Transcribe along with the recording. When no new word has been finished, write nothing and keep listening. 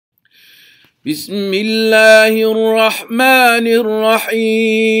بسم الله الرحمن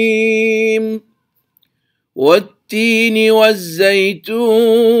الرحيم والتين والزيتون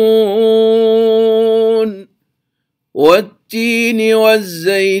والتين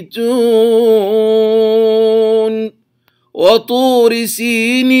والزيتون وطور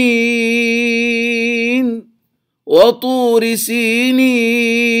سينين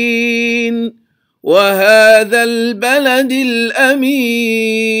وهذا البلد الأمين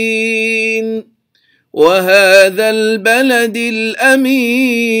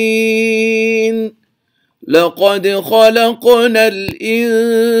لقد خلقنا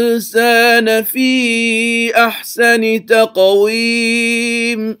الإنسان في أحسن تقويم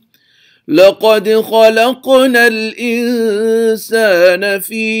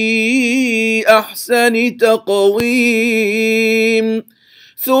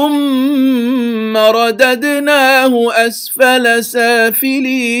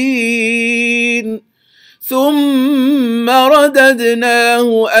ثم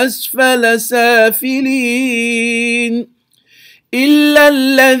رددناه أسفل سافلين إلا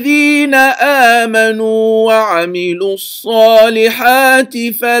الذين آمنوا وعملوا الصالحات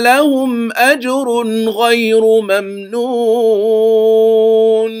فلهم أجر غير ممنون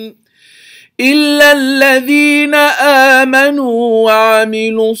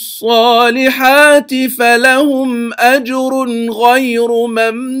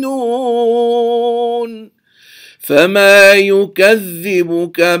فما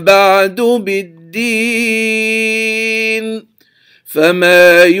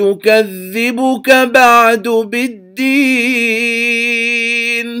يكذبك بعد بالدين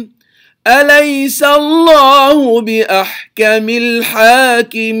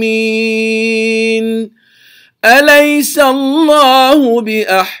أليس الله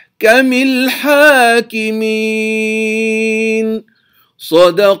بأحكم الحاكمين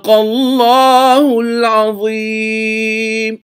صدق الله العظيم.